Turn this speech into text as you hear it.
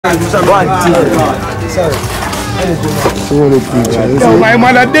Yo, my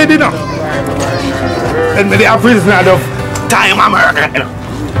mother dead, you know. And me a prisoner of time America, you know.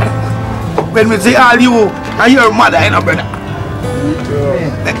 When me see all you and your mother, you know, brother.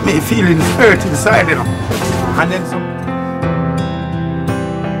 Let me feel it hurt inside, you know. And then some.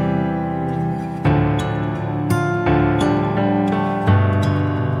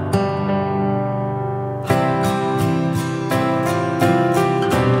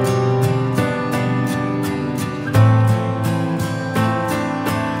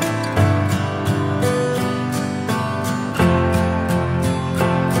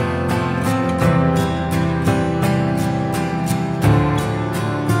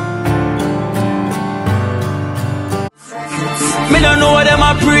 Me don't know what them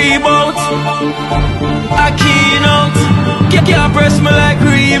a pre-bout. A Kino. Can't press me like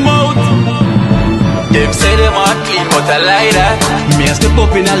remote. Them say them a clean, but I like that. Me a step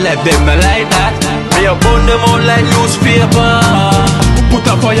up in a left, them I like that. Me a burn them out like newspaper. Put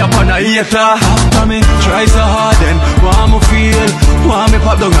a fire upon a hater. After me try so hard, then want me feel, want me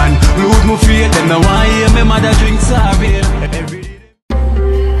pop down and lose me faith. Them no want hear me mother drink sorry.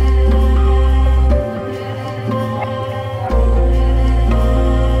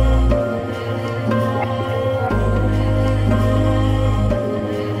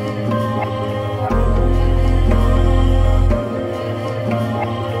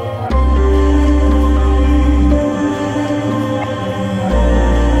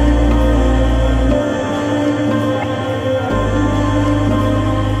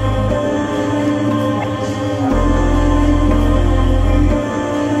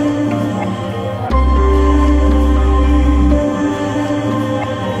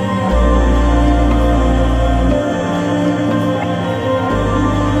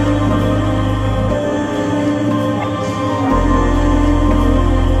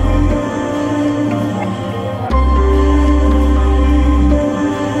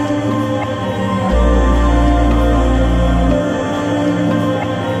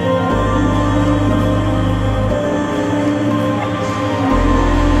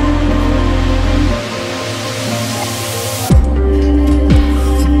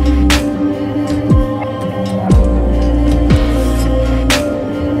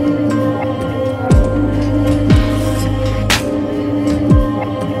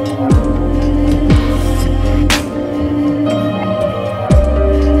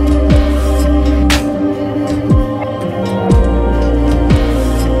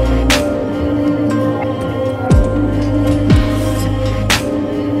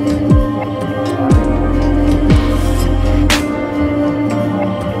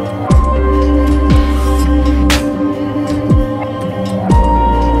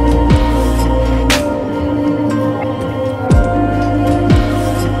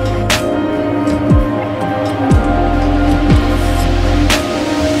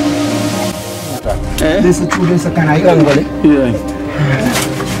 This is true, this is kind of young, buddy. Yeah.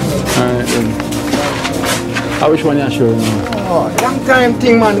 Alright then. Which one you sure now? Oh, long time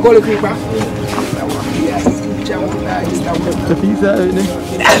thing, man. Go look quick, man. The pizza, isn't it?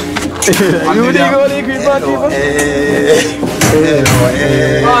 You didn't go look quick, man.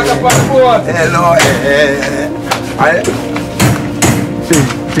 Hello,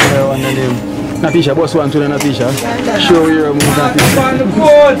 Napisha, boss one to the Napisha. Show your move, Napisha.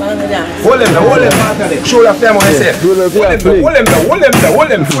 Hold him, show the family myself. Hold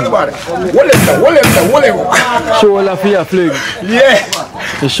him, Show la fia fling.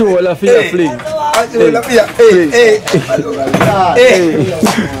 yeah. Show la fia fling.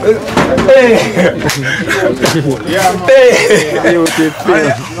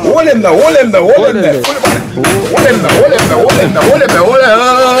 Hold him now.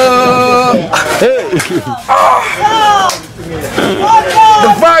 The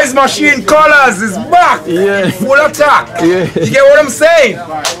Vice Machine Colors is back. Yeah. Full attack. Yeah. You get what I'm saying?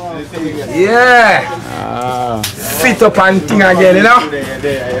 Yeah. Fit up and thing again, you know?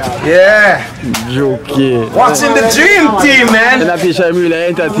 Yeah. Joking. Watching the dream team, man. Napisha, I'm really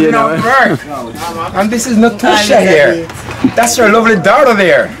entertaining. And this is Natusha here. That's your lovely daughter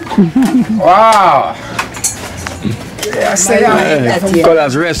there. Wow. Yeah, I say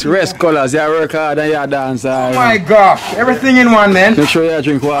Colors, rest colors. You work hard and you dance hard. Oh my gosh, everything in one, man. Make sure you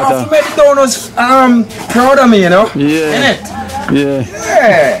drink water. Many donors proud of me, you know? Yeah. Innit? Yeah.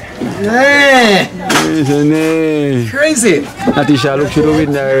 Yeah. Crazy. Natisha, look through the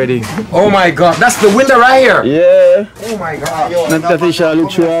window already. Oh my God, that's the window right here. Yeah. Oh my God. Natisha,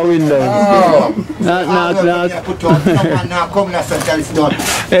 look through our window. Oh. Knock.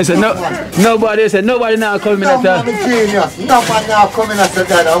 They said nobody said nobody now coming at that. Genius. No man now coming at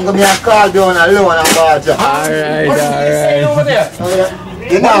that. I'm gonna be a call down alone and watch. Alright. Over there.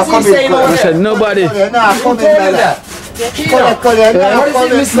 You're not coming. I said nobody. You're not coming like that.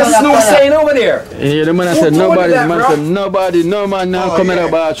 What is Mr. Snoop saying over there? Yeah, the man said nobody. The man said nobody. No man now coming at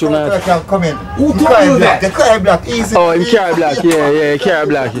the bathroom. Who told you that? The car black. Easy. Oh, him car black. Yeah, car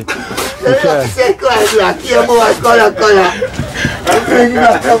black. Okay. Say car black. Here, more color. Bring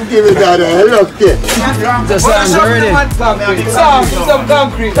back some give it out there. Look there. The Sam's ready. Some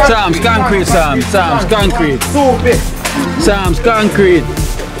concrete. Sam's concrete. Sam's concrete. Sam's concrete.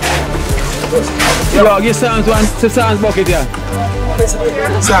 Yo, give Sam's one to Sam's bucket here.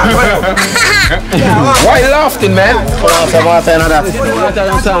 Why you laughing, man?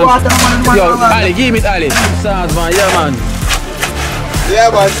 Yo, Ali, give it Ali. Sam's man, yeah man. Yeah,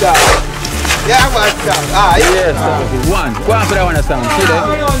 man, Sam. Yeah, man, Sam. Ah, yeah, Sam. One. Go on for that one, Sam. See that?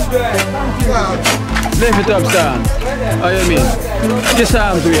 Lift it up, Sam. How you mean? Get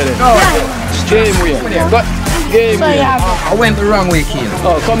Sam's way there. Game way. Game way. I went the wrong way, Kino.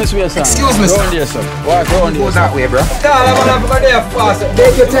 Oh, come this way, Sam. Excuse me, sir. Go on there, sir. Walk on Go there. that way, bro.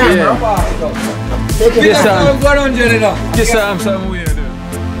 Take your time, bro. Get Sam. Get Sam somewhere there.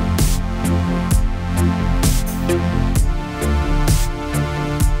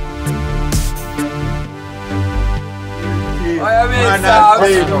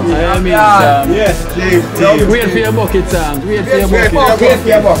 I mean, Sam. Yes, wait for your bucket, Sam. Wait for your bucket.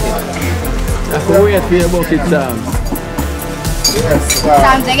 Wait for your bucket, Sam.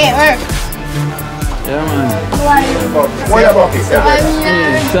 Sam, they get work. Yeah, man. what your bucket, Sam?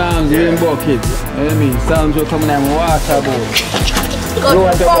 Yeah, Sam's in bucket. I mean, Sam's will come down water boat. Go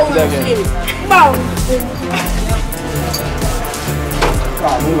at the bucket again.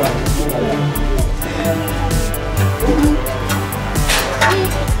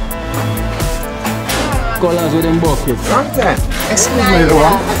 Colors with them buckets. Excuse me,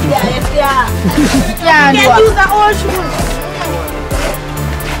 though. Yeah, use the old shoes.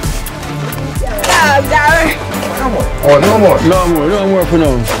 Oh, no more. No more for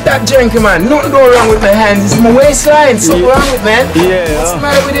now. That gentleman, nothing go wrong with my hands. It's my waistline. Something wrong with man. Yeah. What's the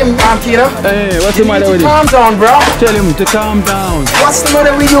matter with him, Kino? Hey, what's the matter with him? Calm down, bro. Tell him to calm down. What's the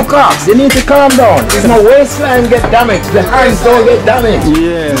matter with you, cops? You need to calm down. It's my waistline get damaged. The hands don't get damaged.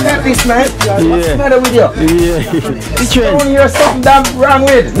 Yeah. Look at this, man. Yeah. What's the matter with you? Yeah. This one you're something damn wrong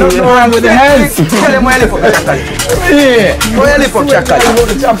with. Nothing wrong with the hands. Tell him where you put chocolate. Yeah. Where you put chocolate? You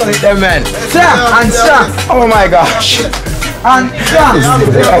put the chocolate there, man. Sam and Sam. Oh my gosh. And Sam.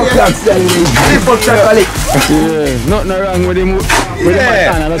 Lift up chocolate. Yeah. Nothing wrong with him. With him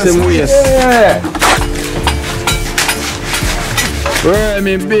and that's him waist. Yeah. Where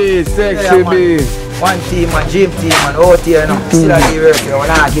me be, sexy be. One team, one gym team, one OT, you know. Still at the work, you know, when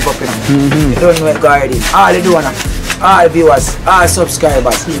I keep up, you know. You don't know what guarding. All the donor, all the viewers, all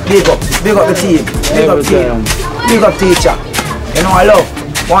subscribers. Big up the team. Big up team. Big up teacher. You know, I love.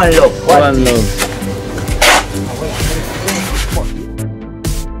 One love. One love.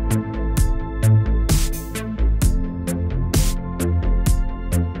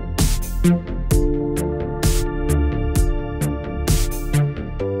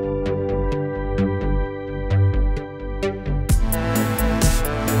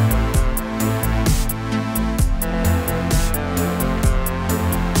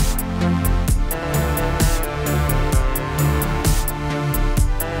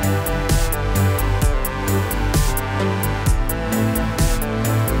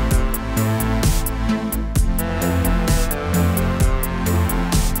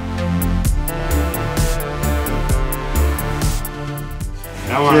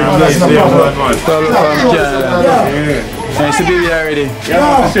 Nice to be here already.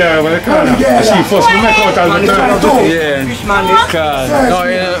 Yeah, she first we make out all the time. Yeah. Oh,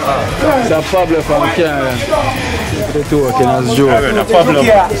 yeah. It's a Pablo from Canada. The two working as Joe. Pablo.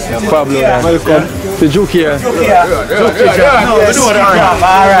 Pablo. Welcome. The Juke here.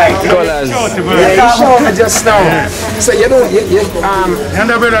 Alright. Colors. You showed me just now. So you know, And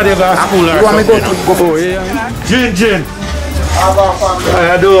the brother they go to school or you want me to something. go Oh, yeah. Gin.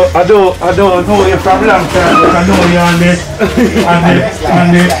 I don't know you from long time, but I know you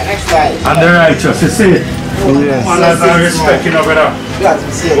on the righteous, you see. Yes. Man, that's all respect, you know, brother.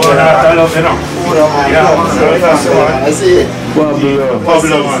 One heart I love, you know. Yeah, man, Pablo.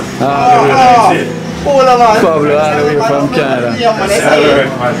 Pablo, man. Pablo, all the way from Canada.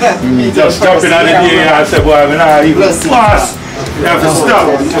 Just jumping on the day and I said, boy, I'm not even fast. You have to stop.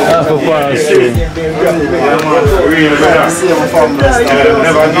 Half a pass. Real better.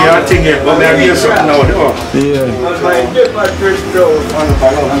 Never give you a thing yet, but I give you something now. Yeah.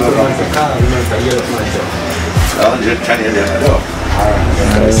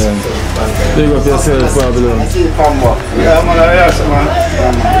 Big up yourself, Pablo. Yeah, man, yes, man.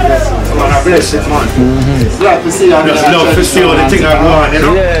 Man, I bless it, man. Glad to see you. Just love to see all the things that go on, you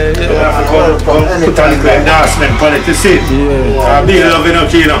know? Yeah, You have to come put a little endorsement on it to see. yeah. Big love, you know,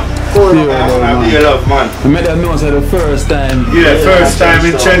 Kino. Big love, man. I met them notes for the first time. Yeah, first time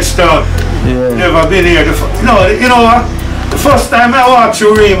in TrenchTown. Yeah. Never been here. No, you know what? The first time I walked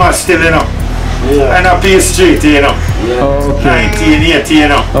through Rima still, you know. And up P Street, you know. Oh, okay. 1980, you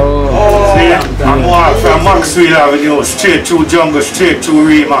know. Oh. See, I'm walking from Maxwell Avenue, straight through Jungle, straight through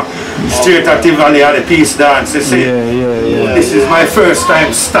Rima, straight at the Valley of the Peace Dance, you see. Yeah. This is my first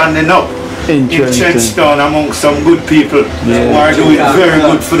time standing up in TrenchTown among some good people who are doing very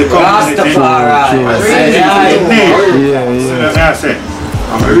good for the community.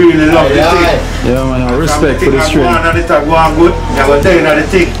 I really love the thing. Yeah, man, respect for the street. I'm going to go on good, I'm going to tell you another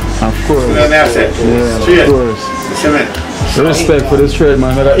thing. Of course. You know what I say? Yeah, of course. Respect for the straight,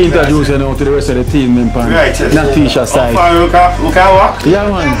 man. I'm going to introduce you now to the rest of the team, man. Right, yes. Not Tisha side. Who can walk? Yeah,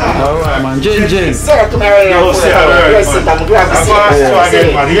 man. Alright, man. Jen. Sir, come here. I'm glad to see you.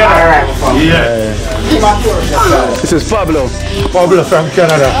 Yeah. This is Pablo. Pablo from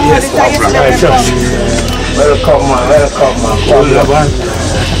Canada. Yes, Pablo. Welcome, man.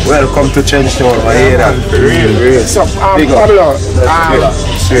 Welcome to TrenchTown. I hear that. Real. So, Pablo,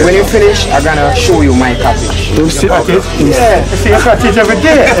 when you finish, I'm gonna show you my cottage. You see that? Yeah. You see your cottage every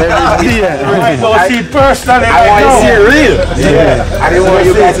day. I don't see it personally. I want to see it real. Yeah. I didn't want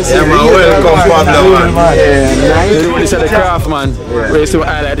you guys to see it real. Welcome, Pablo, man. You know, this is the craft, man. We used to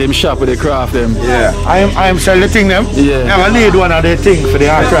highlight them shop with the craft, them. Yeah. I am selecting them. Yeah. I need one of the things for the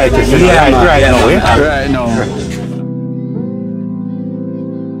arthritis. Yeah, right now. Right now.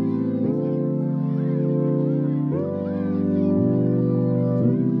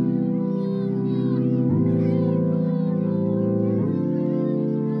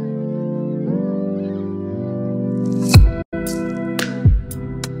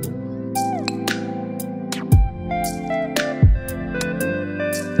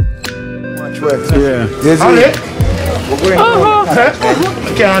 Yeah. Ali? We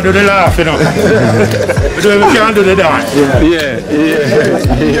can't do the laugh, you know. We can't do the dance. Yeah.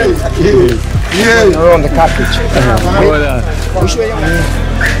 Around the cottage. Hold on.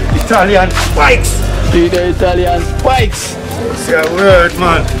 Italian spikes. See the Italian spikes. Say a word,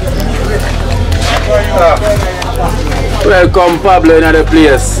 man. Welcome Pablo in the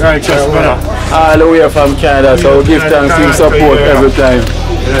place. Right, just brother. All the way from Canada, so we give thanks to him support every time.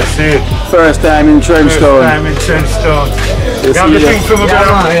 Yeah, see. First time in First TrenchTown. time in TrenchTown. You have the thing from a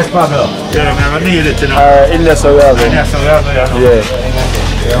brother? Yes, Pablo. Yeah, man, I need it, you know. In the surrounding. Yes, I have it, Yeah. Here.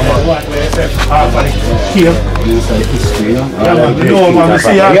 Yeah, man, no, man, we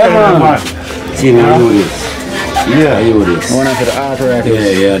see how man. See me do this. Yeah, you do this. I want to the art right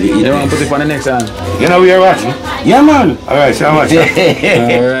Yeah. You want to put it on the next hand? You know we are watching? Yeah, man. Alright, so much.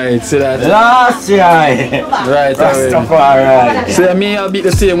 Alright, see that? Last year. Right, Rastafari. See, me, I'll beat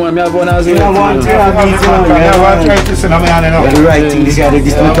the same one. Me, I'll go as well. Yeah, one thing I beat one. Yeah, one try to send me on and The right thing, this guy did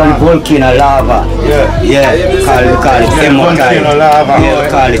this little volcano lava. Yeah, call it volcano lava. Yeah,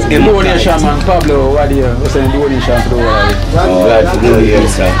 call it Donation, man. Pablo, what do you? What's the donation for the world? I'm glad to know you,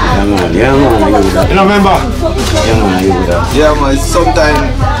 sir. Yeah, man, I hear that. You know, remember? Yeah, man, I hear that. Yeah, man, sometimes.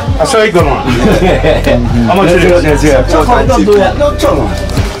 I saw it go on. How much is this?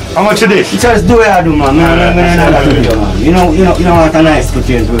 How much is this? Just do it, I do, man. You know what a nice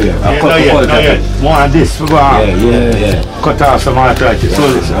cooking to you. No yet. More of this. Yeah. Cut off some arthritis.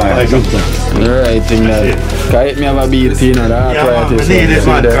 So this. Right thing that. Can me have a beat, you know, the arthritis. Yeah, man, I need it,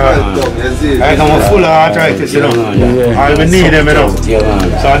 man. I come full of arthritis, you know. I will need them, you know.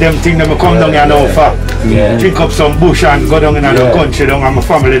 So them things them come down here now for. Drink up some bush and go down in the country down and my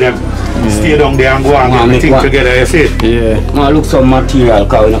family them. Stay down there and go and get everything together, you see? Yeah. Man, look some material,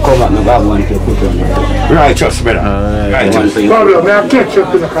 because when I come back, I have one to put on it. Righteous, brother. Righteous. Pablo, may I catch you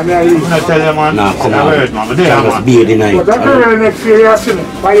to the canal? I tell you, man. Nah, come on. I heard, man. I must be the night. But that's the next year, you see me.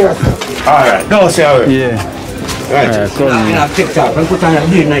 Alright, don't say a word. Yeah. Right. Come on. I picked up and put on a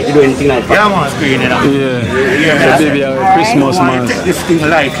beard night to do anything like that. Yeah, man, screen, you know. Yeah. So baby, our Christmas, man. Take this thing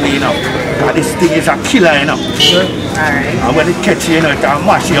lightly, you know. Because this thing is a killer, you know. Alright. And when it catch you, you know, it can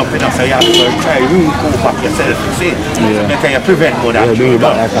mash you up, you know, so you have to try to really cool back yourself, you see? Yeah. Make you prevent all that. Yeah, bring it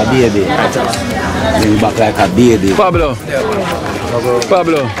back like a baby. Righteous. Bring back like a baby. Pablo.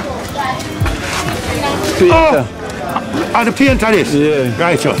 Pablo. And the painter this? Yeah.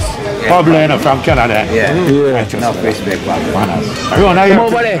 Righteous. Yeah. Pablo, you know, from Canada. Yeah. Righteous. Enough respect, Pablo. Come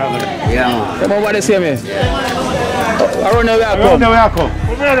over there. Yeah. Come over there, see me. Around the way I come. Around the way I come.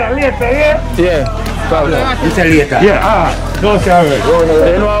 Yeah. Pablo. You say later? Yeah, don't say already.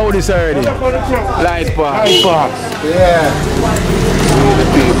 They know how this already. Light Park. Light Park. Yeah.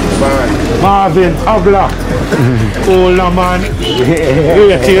 Marvin, Abla. Older man.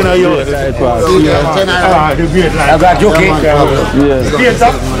 Great, you know, you. Light Park. The great light. I got joking. Yeah.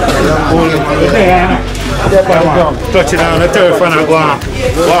 Peter. Touching on the turf and I go on.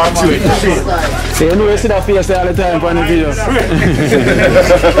 Walk through it. So you know you see that face all the time on the video.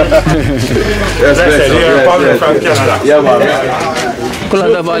 Yes, yeah, Pablo from Canada. Yeah, man.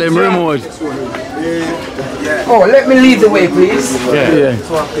 Could have volume remote. Oh, let me lead the way, please. Yeah.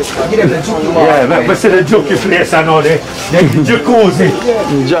 Give them the jukey bar. Yeah, but see the jukey place I know, the jacuzzi.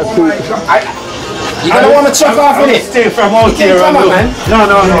 You don't want to chuck off with it? Stay from out here. Man. No,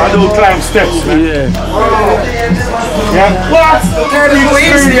 I don't climb steps, man. Yeah. Yeah. What? Turn the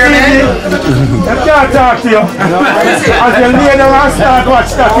waves there, man. I can't talk to you. As you lay down and start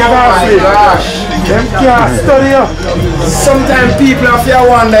watch that, you can't sleep. Them can't study you. Sometimes people have to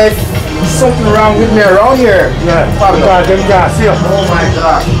wonder if something wrong with me around here. Yeah, because them can't see you. Oh my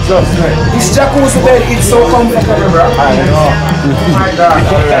God. Just right. This jacuzzi bed is so comfortable, bro. I know. Oh my God.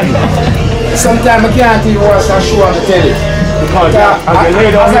 Sometimes I can't even watch that show on the telly. Because as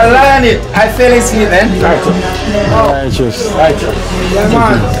I lie on it, I fell asleep, man. Righteous. Yeah,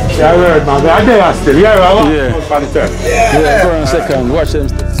 man. Yeah, I heard, man. But I dare still. Yeah, right? Yeah. Yeah, for a second. Watch them.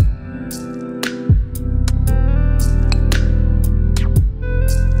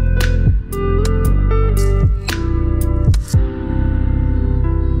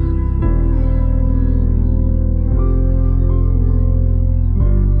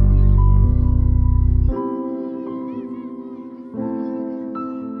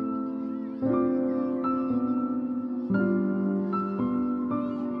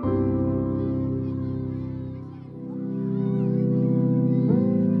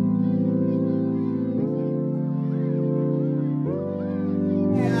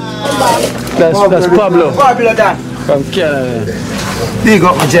 That's Pablo. Pablo, that. From Canada. Big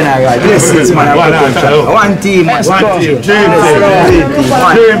up my general. Blessings, man. One team, man. One team. Dream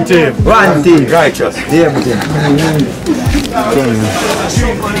team. One team. Righteous. Yeah, my team.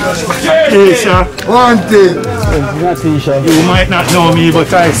 Isha. One thing. You might not know me,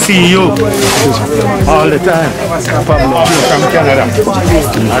 but I see you all the time. Pablo from Canada.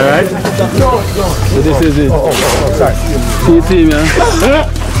 Alright? So this is it. See team, yeah?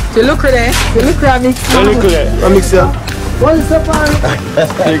 You look at it. You look at me. Look at it. What's up, man?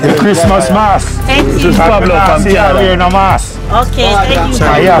 The Christmas mask. Thank you. Pablo from Canada. Wearing a mask. Okay, thank you.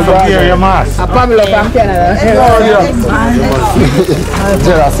 I have to wear your mask. Pablo from Canada.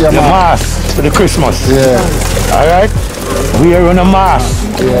 Your mask for the Christmas. Yeah. Alright? Wearing a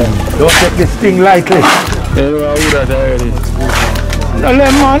mask. Yeah. Don't take this thing lightly. Yeah, you know who that already. No,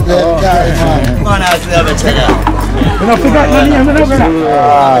 man. You don't forget my name, you know,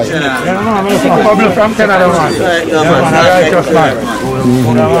 Pablo from Canada, man. Yeah, man, I righteous man.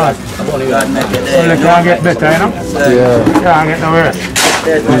 Only can't get better, you know? Yeah. Can't get no worse.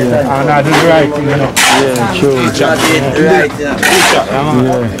 And I do the right thing, you know? Yeah, true. Right, yeah.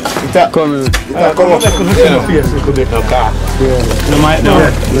 Come here. Come up. You might know.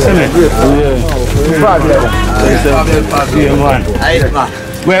 Listen it. Pablo. Yeah, man.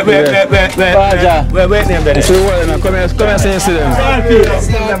 Wait, name there. So what now? Come here, say to them.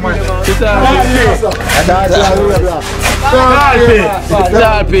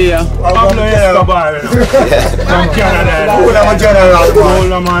 Dalpi, yeah. Pablo Escobar, from Canada. Cool, I'm a general. Cool,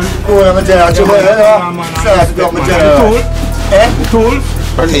 man. Cool, I'm a general. Tool?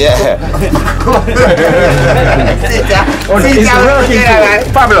 Yeah. It's the working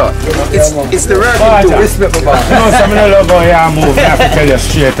tool. Pablo, it's the working tool. Respect my boss. No, some of the love how you move, I have to tell you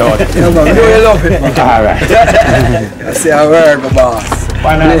straight out. You know you love it. Alright. I say a word, my boss. I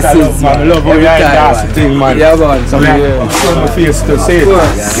love how you dance the thing, man. Yeah, man. So I show my face to say it.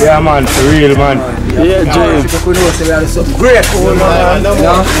 Yeah, man, for real, man. Yeah, James. Great. So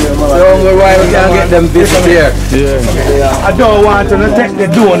why we can't get them business here? Yeah. I don't want to take the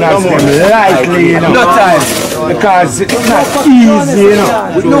donuts them lightly, you know. No time. Because it's not easy, you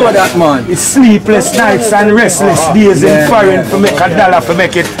know. We know that, man. It's sleepless nights and restless days in foreign to make $1 to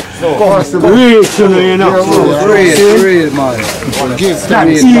make it Real, you know. Real, man. It's not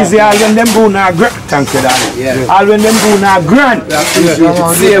easy, all when them go now grant. Thank you, darling. All when them go now grant.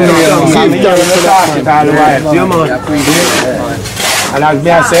 Same and as me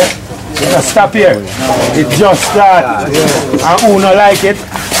I say, just stop here. It just start. And who not like it,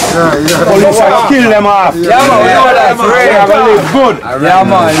 police will kill them off. Yeah, man, we know that. They have to live good. Yeah,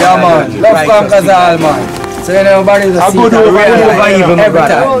 man. Love conquers all, man. So then everybody will see good over evil, every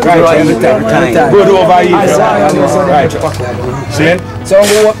time. Good over evil. Right. See? So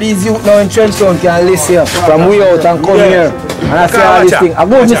we hope these youth now in TrenchTown can listen from way out and come here. And I say all these things. I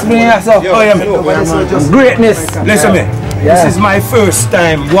go miss me here, so. Oh, yeah, Greatness. listen me. Yeah. This is my first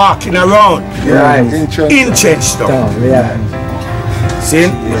time walking around in TrenchTown. Yeah. See?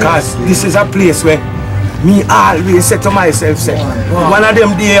 Because this is a place where me always say to myself, say, one of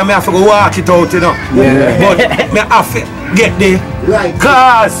them days I have to go walk it out, you know. But me have to get there.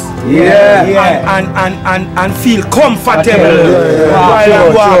 Cause and feel comfortable while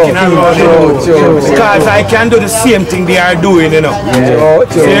I'm walking around. Because I can do the same thing they are doing, you know.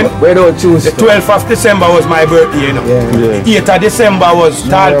 We don't choose. The 12th of December was my birthday, you know. The 8th of December was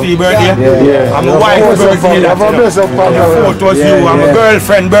Talpi's birthday. And my wife's birthday, that, you know. The 4th was you, and my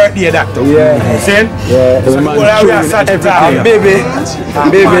girlfriend's birthday, that. See? Well, we are such a time. Baby.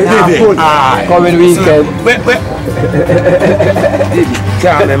 Coming weekend.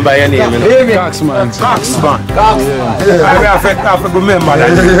 Can't remember your name, you know. Baby. Coxman. I have to remember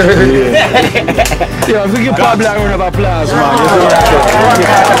that. Yeah, we give Pablo a round of applause, man.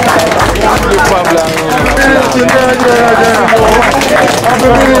 Give Pablo a round of applause.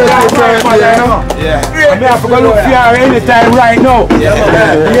 I have to go look for her anytime right now.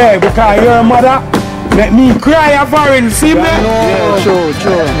 Yeah, because your mother make me cry a foreign, see me? Yeah, true.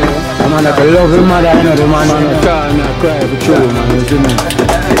 The man that love his mother, you know, the man that cry for true, man, you see me?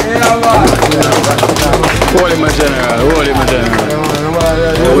 Holy my general.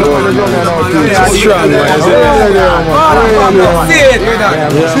 Strong, man, you see me?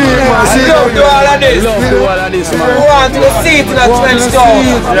 Love to all of this. Man. We want to see it in a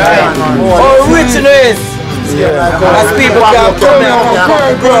TrenchTown. How rich it is. As people can come here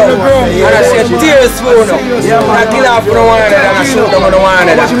and grow and I say tears full now. I kill off for one another and I shoot them on one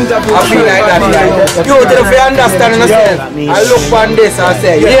another. I feel like that. You if you understand and say, I look on this and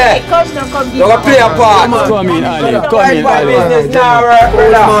say, yeah, you're going to play a part. Come in, Ali. Come in, Ali.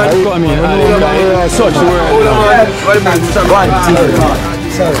 Such word.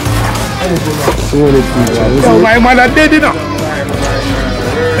 My mother dead, you know.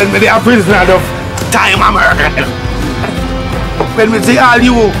 And they are prisoner of time America, you know. When we see all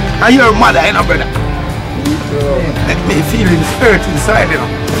you and your mother, you know, brother, let me feel it hurt inside, you know.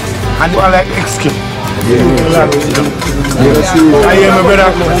 And you are like excuse. I hear my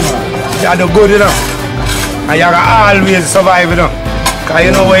brother, you are the good, you know. And you are always survive, you know. Because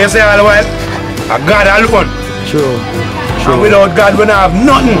you know what you say all the while? God alone. True. And without God we don't have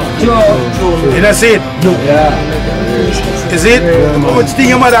nothing. You know see it? You see it? How much thing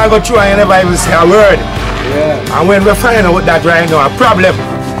your mother go through and you never even say a word. And when we find out that right now, a problem.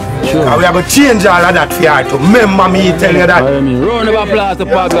 And we have to change all of that for you to remember me tell you that. Round of applause to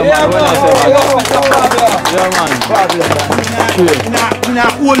Pablo, man. You know,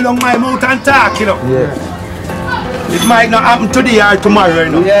 hold long my mouth and talk, you know. It might not happen today or tomorrow,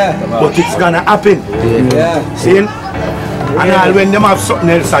 you know. But it's gonna happen. See? And all when them have something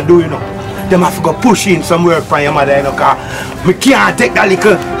else to do, you know, them have to go push in some work for your mother, you know, because we can't take that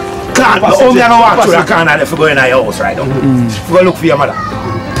little can't. The only I walk through the corner if you go in your house right now. You go look for your mother.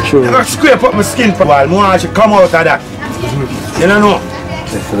 Sure. You go scrape up my skin for a while, more she come out of that. You don't know?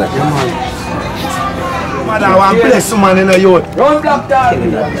 Mother want bless someone in the youth.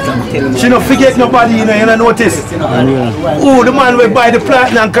 She don't forget nobody, you know, you don't notice. Oh, the man will buy the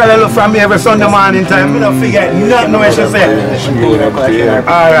platinum color from me every Sunday morning time. You don't forget nothing what she say.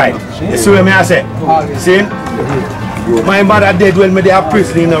 Alright. You see what I say? See? My mother dead when me they are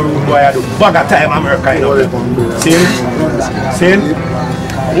prison in a room boy. I do bag of time America, you know. See? See?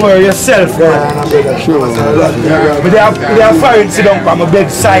 Worry yourself, man. Sure. But they are foreign sit down on my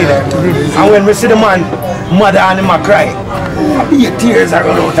bedside. And when we see the man, mother and him a cry, tears are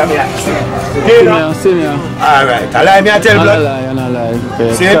running out of me. You know? Alright, I lie me I tell blood. I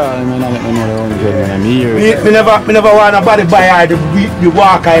lie. See it? Me never want nobody buy her the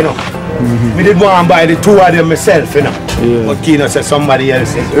walker, you know. Me did want to buy the two of them myself, you know. But Kino said somebody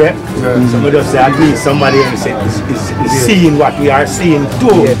else is, right? So me just say at least somebody else is seeing what we are seeing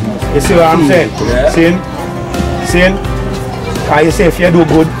too. You see what I'm saying? Seeing? Because you say if you do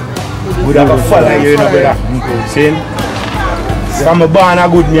good, would have a follow you, you know, brother. Seeing? From a born a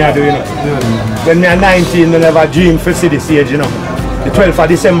good me I do, you know. When me at 19, I never dream for see this age, you know. The 12th of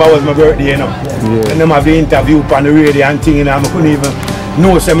December was my birthday, you know. And them have the interview on the radio and thing, you know, I couldn't even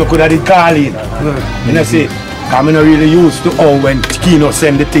know so I could have did call in. You know, see, I'm not really used to how when Kino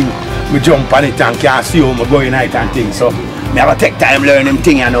send the thing, we jump on it and can't see how I'm going night and things. So I have to take time learn them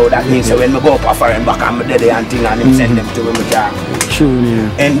thing, you know, that means so when I go up a foreign back I'm dead and thing and him send them to me, I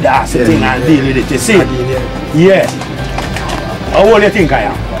can endorse the thing and deal with it, you see? Yeah. How old do you think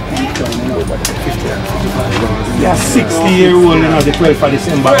I am? You're 60-year-old, you know, the 12th of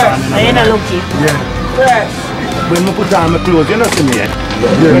December. You're not lucky. Yeah. When I put on my clothes, you know see me yet?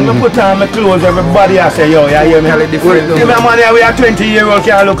 When I put on my clothes, everybody I say, yo, you hear me? Give me money, we are 20-year-old,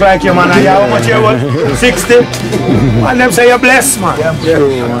 can't look like you, man. And you how much you old? 60? And them say you're blessed, man.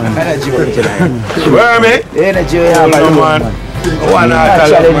 Where me? Energy we have, man. One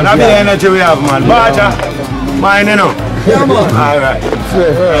after man. That's the energy we have, man. Baja, mine, you know. Yeah, man. Alright.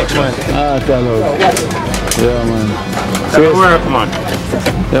 Yeah, man. So work, man.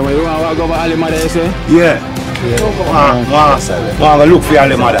 Yeah, man. You want to go over all the mother, you say? Yeah. Want to look for all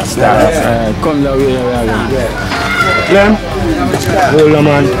the mother stars. Come down here, Clem? Hold on,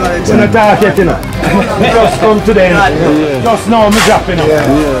 man. We're not talking, you know. We just come today, you know. Just now, I'm dropping, you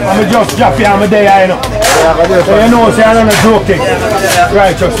know. I'm just dropping, I'm there, you know. So you know, say I'm not joking.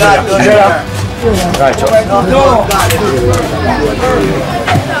 Right, just there. Right, just.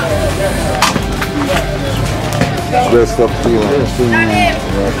 Best up to you, man.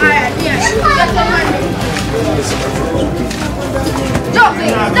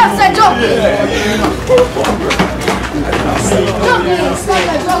 Joking, that's a joking.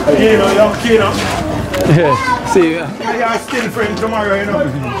 Kino, young Kino. See ya. You're still friend tomorrow, you know.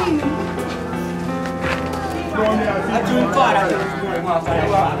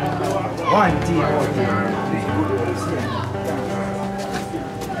 One team.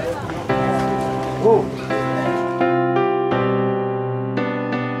 Oh.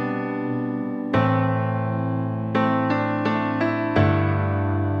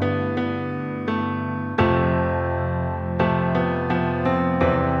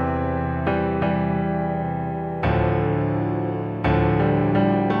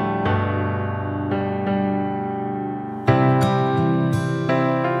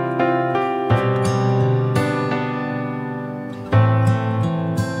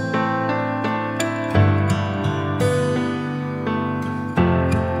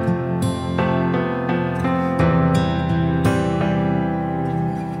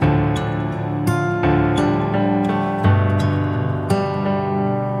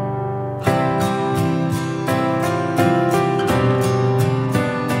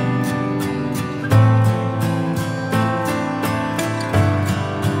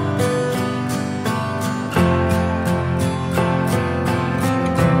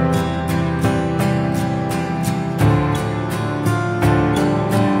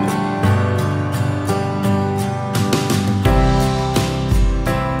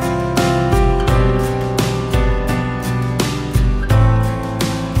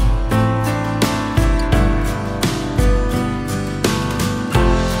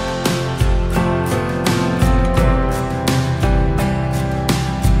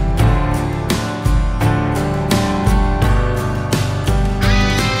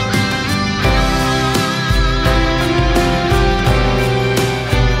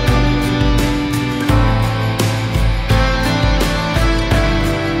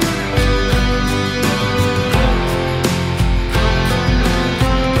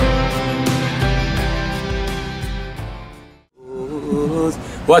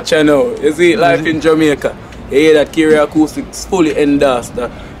 Watch I know. You see life in Jamaica. You hear that Kira Acoustics fully endorsed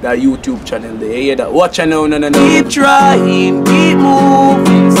that YouTube channel there. You hear that? Watch I know, no. Keep trying, keep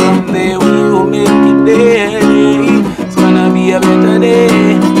moving. Someday we will make it there. It's gonna be a better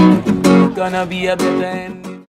day. It's gonna be a better day.